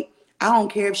to wait. I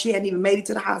don't care if she hadn't even made it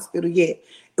to the hospital yet.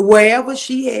 Wherever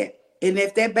she at, and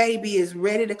if that baby is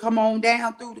ready to come on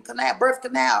down through the canal, birth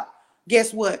canal,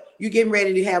 guess what? You're getting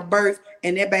ready to have birth,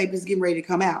 and that baby's getting ready to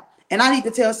come out. And I need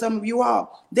to tell some of you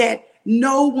all that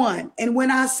no one, and when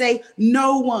I say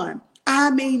no one, I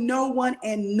mean no one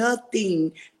and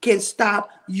nothing can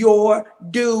stop your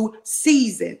due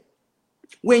season.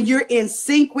 When you're in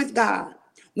sync with God,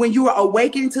 When you are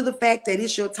awakening to the fact that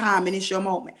it's your time and it's your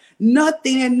moment.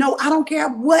 Nothing and no, I don't care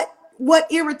what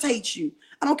irritates you.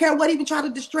 I don't care what even try to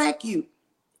distract you.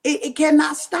 It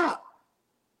cannot stop.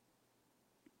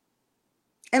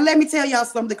 And let me tell y'all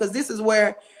something, because this is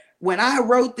where, when I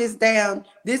wrote this down,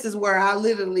 this is where I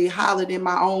literally hollered in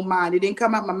my own mind. It didn't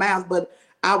come out my mouth, but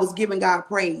I was giving God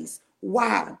praise.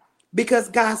 Why? Because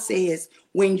God says,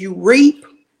 when you reap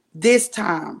this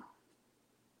time,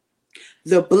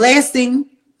 the blessing,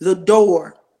 the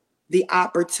door, the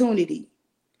opportunity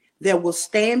that will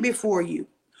stand before you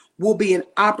will be an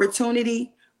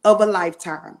opportunity of a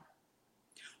lifetime.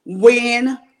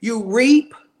 When you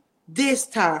reap this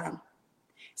time,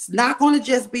 it's not going to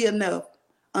just be enough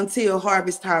until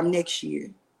harvest time next year.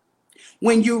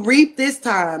 When you reap this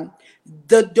time,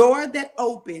 the door that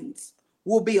opens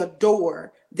will be a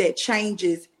door that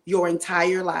changes your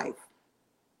entire life.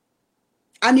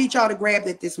 I need y'all to grab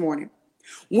that this morning.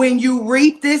 When you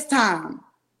reap this time,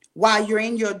 while you're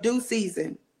in your due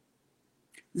season,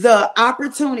 the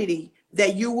opportunity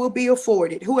that you will be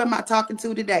afforded, who am I talking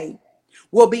to today,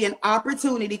 will be an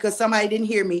opportunity, because somebody didn't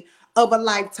hear me, of a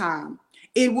lifetime.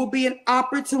 It will be an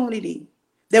opportunity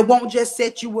that won't just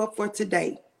set you up for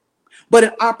today, but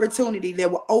an opportunity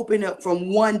that will open up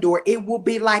from one door. It will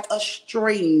be like a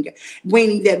string,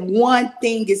 meaning that one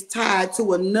thing is tied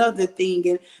to another thing,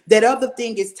 and that other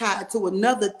thing is tied to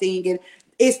another thing, and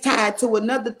it's tied to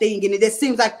another thing, and it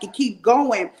seems like it keep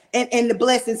going, and the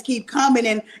blessings keep coming,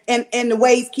 and the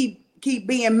ways keep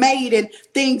being made, and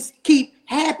things keep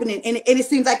happening, and it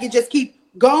seems like it just keep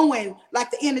going like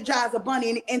the Energizer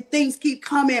Bunny, and things keep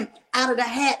coming out of the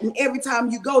hat, and every time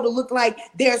you go to look like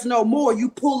there's no more, you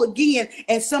pull again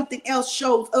and something else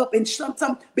shows up, and some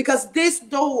because this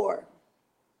door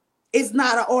is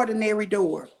not an ordinary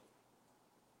door.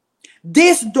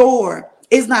 This door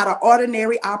is not an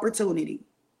ordinary opportunity.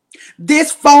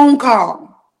 This phone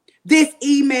call, this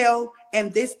email,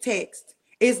 and this text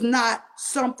is not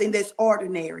something that's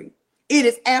ordinary. It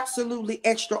is absolutely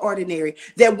extraordinary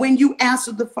that when you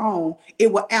answer the phone,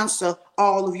 it will answer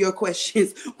all of your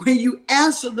questions. When you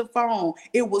answer the phone,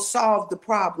 it will solve the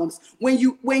problems. When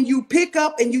you pick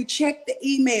up and you check the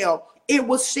email, it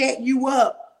will set you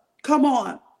up. Come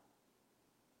on.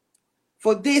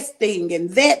 For this thing and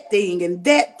that thing and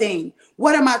that thing.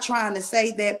 What am I trying to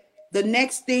say? That the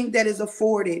next thing that is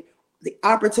afforded, the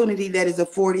opportunity that is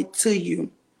afforded to you,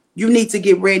 you need to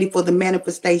get ready for the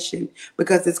manifestation,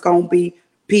 because it's going to be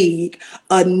big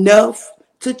enough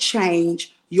to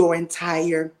change your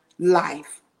entire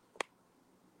life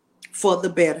for the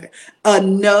better.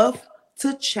 Enough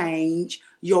to change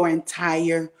your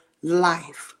entire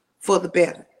life for the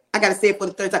better. I got to say it for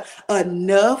the third time.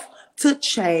 Enough to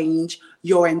change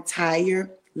your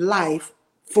entire life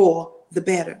for the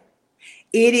better.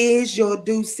 It is your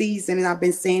due season, and I've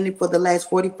been saying it for the last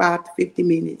 45 to 50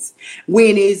 minutes.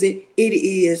 When is it? It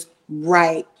is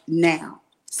right now.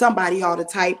 Somebody ought to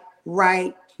type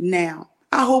right now.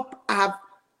 I hope I've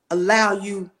allowed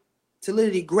you to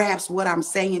literally grasp what I'm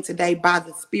saying today by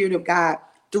the Spirit of God,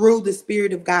 through the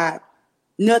Spirit of God.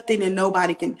 Nothing and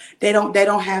nobody can, they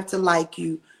don't have to like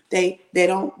you. They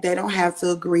don't have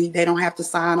to agree. They don't have to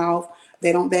sign off.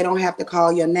 They don't have to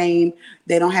call your name.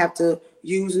 They don't have to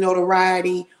use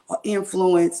notoriety or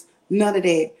influence. None of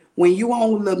that. When you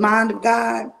on the mind of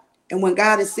God, and when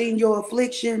God has seen your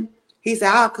affliction, he said,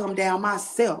 I'll come down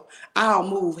myself. I'll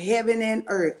move heaven and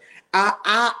earth.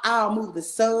 I'll move the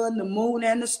sun, the moon,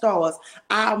 and the stars.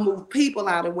 I'll move people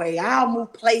out of the way. I'll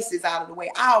move places out of the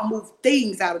way. I'll move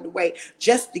things out of the way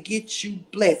just to get you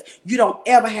blessed. You don't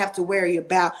ever have to worry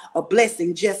about a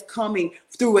blessing just coming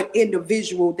through an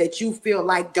individual that you feel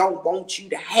like don't want you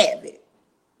to have it,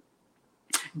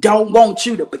 don't want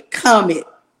you to become it.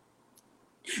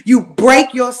 You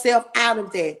break yourself out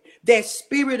of that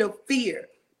spirit of fear,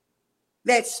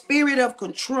 that spirit of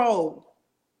control,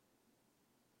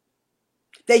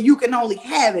 that you can only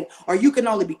have it or you can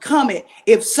only become it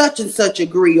if such and such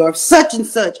agree, or if such and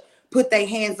such put their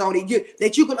hands on it.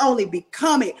 That you can only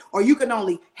become it or you can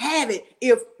only have it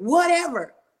if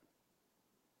whatever.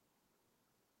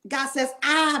 God says,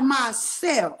 I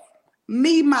myself,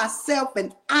 me, myself,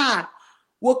 and I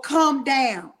will come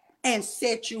down and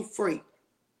set you free.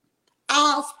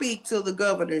 I'll speak to the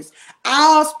governors.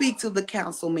 I'll speak to the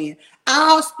councilmen.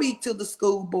 I'll speak to the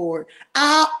school board.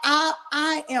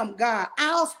 I am God.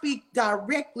 I'll speak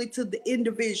directly to the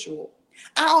individual.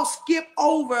 I'll skip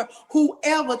over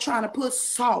whoever trying to put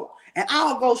salt And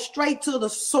I'll go straight to the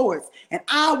source, and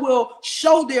I will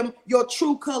show them your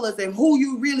true colors and who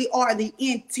you really are, the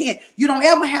intent. You don't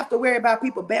ever have to worry about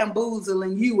people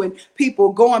bamboozling you and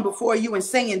people going before you and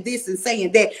saying this and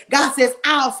saying that. God says,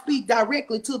 I'll speak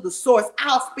directly to the source.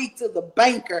 I'll speak to the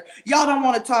banker. Y'all don't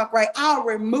want to talk right. I'll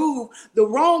remove the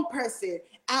wrong person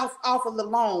off of the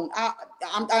loan.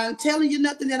 I'm telling you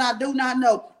nothing that I do not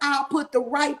know. I'll put the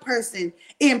right person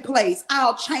in place.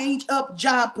 I'll change up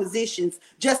job positions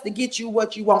just to get you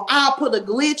what you want. I'll put a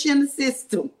glitch in the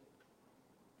system.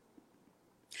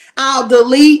 I'll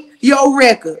delete your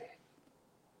record.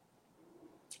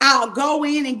 I'll go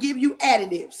in and give you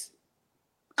additives.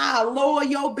 I'll lower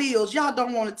your bills. Y'all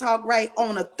don't want to talk right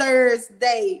on a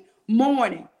Thursday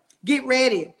morning. Get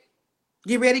ready.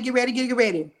 Get ready, get ready, get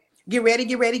ready. Get ready,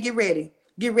 get ready, get ready.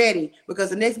 Get ready, because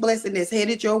the next blessing that's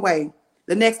headed your way,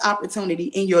 the next opportunity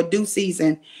in your due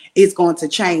season is going to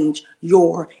change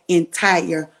your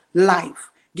entire life.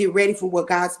 Get ready for what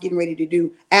God's getting ready to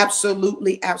do.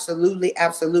 Absolutely, absolutely,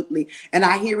 absolutely. And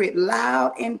I hear it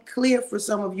loud and clear for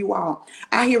some of you all.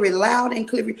 I hear it loud and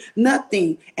clear.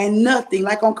 Nothing and nothing,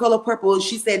 like on Color Purple,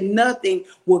 she said, nothing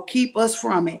will keep us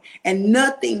from it, and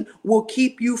nothing will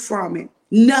keep you from it.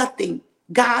 Nothing.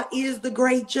 God is the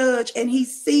great judge, and he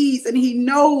sees and he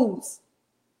knows.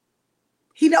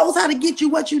 He knows how to get you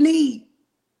what you need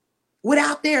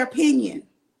without their opinion.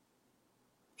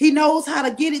 He knows how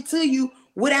to get it to you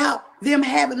without them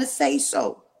having to say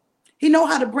so. He knows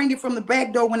how to bring it from the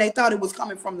back door when they thought it was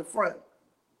coming from the front.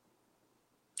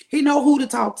 He knows who to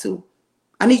talk to.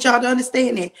 I need y'all to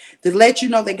understand that, to let you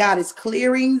know that God is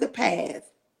clearing the path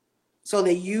so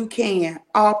that you can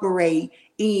operate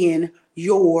in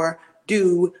your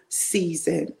due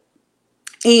season.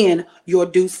 In your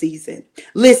due season.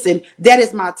 Listen, that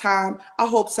is my time. I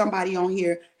hope somebody on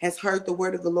here has heard the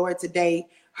word of the Lord today.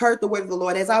 Heard the word of the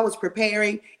Lord. As I was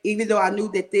preparing, even though I knew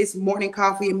that this morning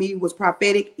coffee and me was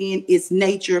prophetic in its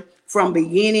nature from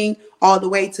beginning all the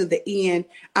way to the end,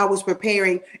 I was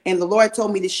preparing, and the Lord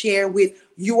told me to share with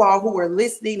you all who are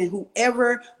listening, and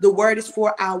whoever the word is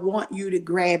for, I want you to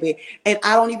grab it. And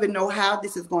I don't even know how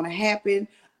this is going to happen.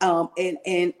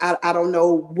 And I don't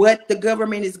know what the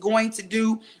government is going to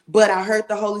do, but I heard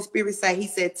the Holy Spirit say, he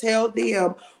said, tell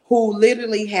them who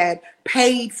literally had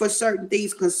paid for certain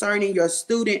things concerning your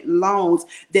student loans,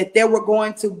 that there were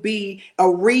going to be a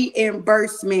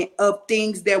reimbursement of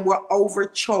things that were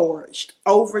overcharged,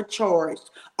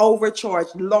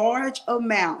 large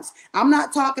amounts. I'm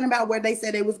not talking about where they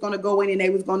said they was going to go in and they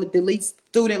was going to delete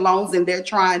student loans and they're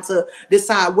trying to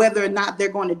decide whether or not they're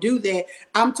going to do that.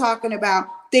 I'm talking about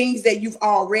things that you've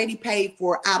already paid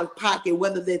for out of pocket,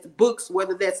 whether that's books,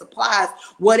 whether that's supplies,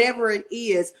 whatever it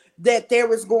is, that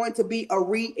there is going to be a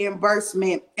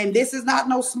reimbursement. And this is not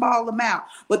no small amount,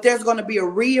 but there's going to be a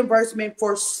reimbursement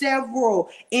for several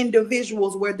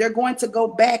individuals where they're going to go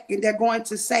back and they're going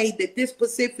to say that this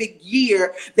specific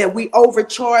year that we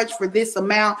overcharged for this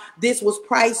amount, this was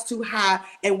priced too high,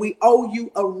 and we owe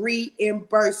you a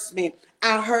reimbursement.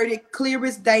 I heard it clear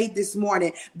as day this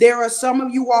morning. There are some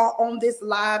of you all on this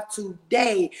live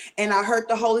today, and I heard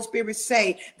the Holy Spirit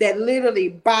say that literally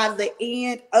by the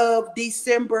end of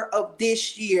December of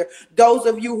this year, those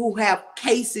of you who have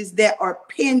cases that are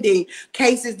pending,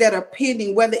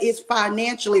 whether it's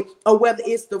financially or whether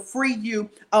it's to free you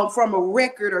from a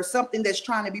record or something that's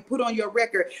trying to be put on your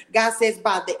record, God says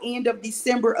by the end of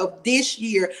December of this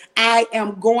year, I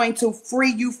am going to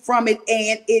free you from it,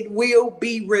 and it will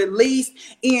be released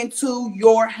into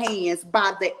your hands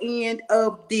by the end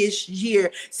of this year,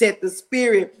 said the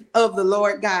Spirit of the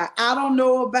Lord God. I don't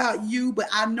know about you, but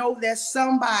I know there's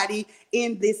somebody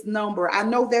in this number. I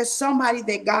know there's somebody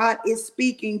that God is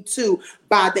speaking to.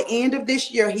 By the end of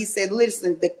this year, he said,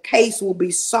 listen, the case will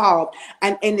be solved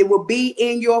and it will be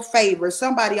in your favor.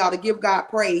 Somebody ought to give God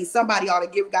praise. Somebody ought to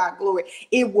give God glory.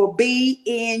 It will be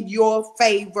in your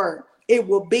favor. It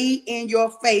will be in your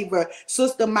favor.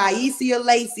 Sister Maisia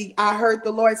Lacey, I heard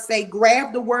the Lord say,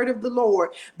 grab the word of the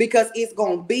Lord, because it's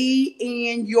going to be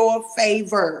in your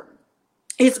favor.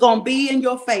 It's going to be in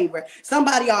your favor.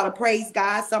 Somebody ought to praise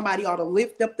God. Somebody ought to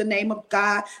lift up the name of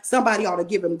God. Somebody ought to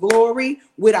give him glory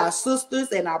with our sisters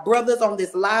and our brothers on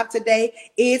this live today.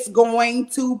 It's going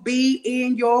to be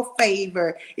in your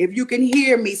favor. If you can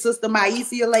hear me, Sister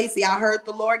Maisia Lacey, I heard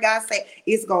the Lord God say,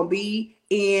 it's going to be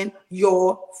in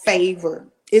your favor.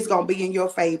 It's going to be in your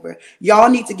favor. Y'all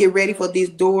need to get ready for these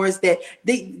doors that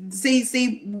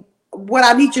see what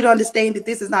I need you to understand, that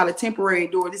this is not a temporary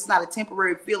door. This is not a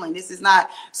temporary feeling. This is not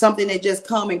something that just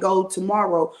come and go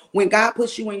tomorrow. When God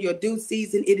puts you in your due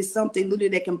season, it is something literally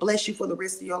that can bless you for the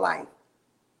rest of your life.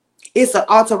 It's an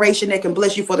alteration that can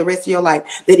bless you for the rest of your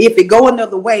life. That if it go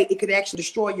another way, it could actually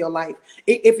destroy your life.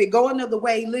 If it go another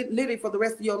way, literally for the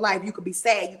rest of your life, you could be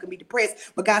sad, you can be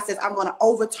depressed. But God says, I'm going to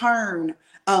overturn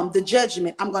the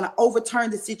judgment. I'm going to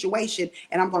overturn the situation,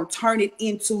 and I'm going to turn it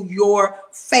into your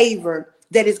favor.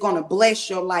 That is going to bless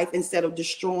your life instead of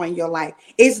destroying your life.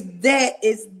 Is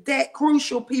that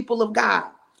crucial, people of God?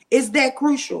 Is that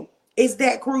crucial? It's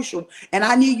that crucial. And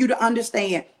I need you to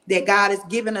understand that God is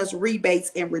giving us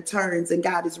rebates and returns, and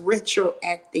God is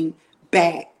retroacting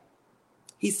back.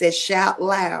 He says, shout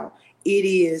loud. It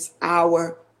is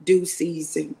our due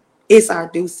season. It's our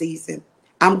due season.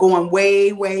 I'm going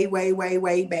way, way, way, way,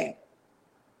 way back.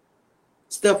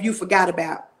 Stuff you forgot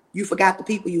about. You forgot the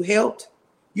people you helped.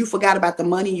 You forgot about the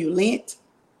money you lent.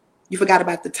 You forgot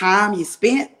about the time you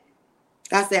spent.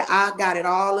 God said, I got it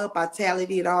all up. I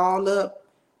tallied it all up.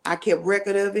 I kept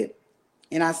record of it,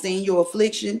 and I seen your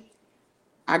affliction.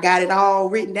 I got it all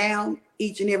written down,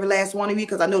 each and every last one of you,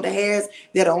 because I know the hairs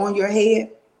that are on your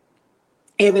head.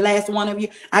 Every last one of you,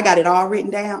 I got it all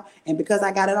written down. And because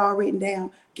I got it all written down,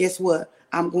 guess what?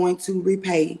 I'm going to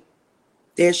repay.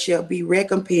 There shall be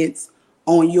recompense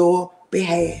on your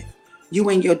behalf. You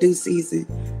in your due season.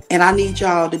 And I need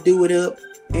y'all to do it up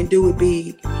and do it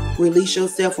big. Release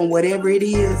yourself from whatever it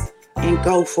is and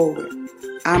go for it.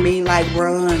 I mean, like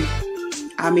run.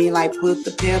 I mean, like put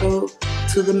the pedal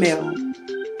to the metal.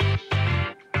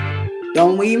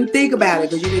 Don't even think about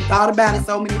it, because you've thought about it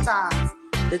so many times.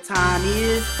 The time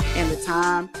is, and the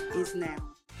time is now.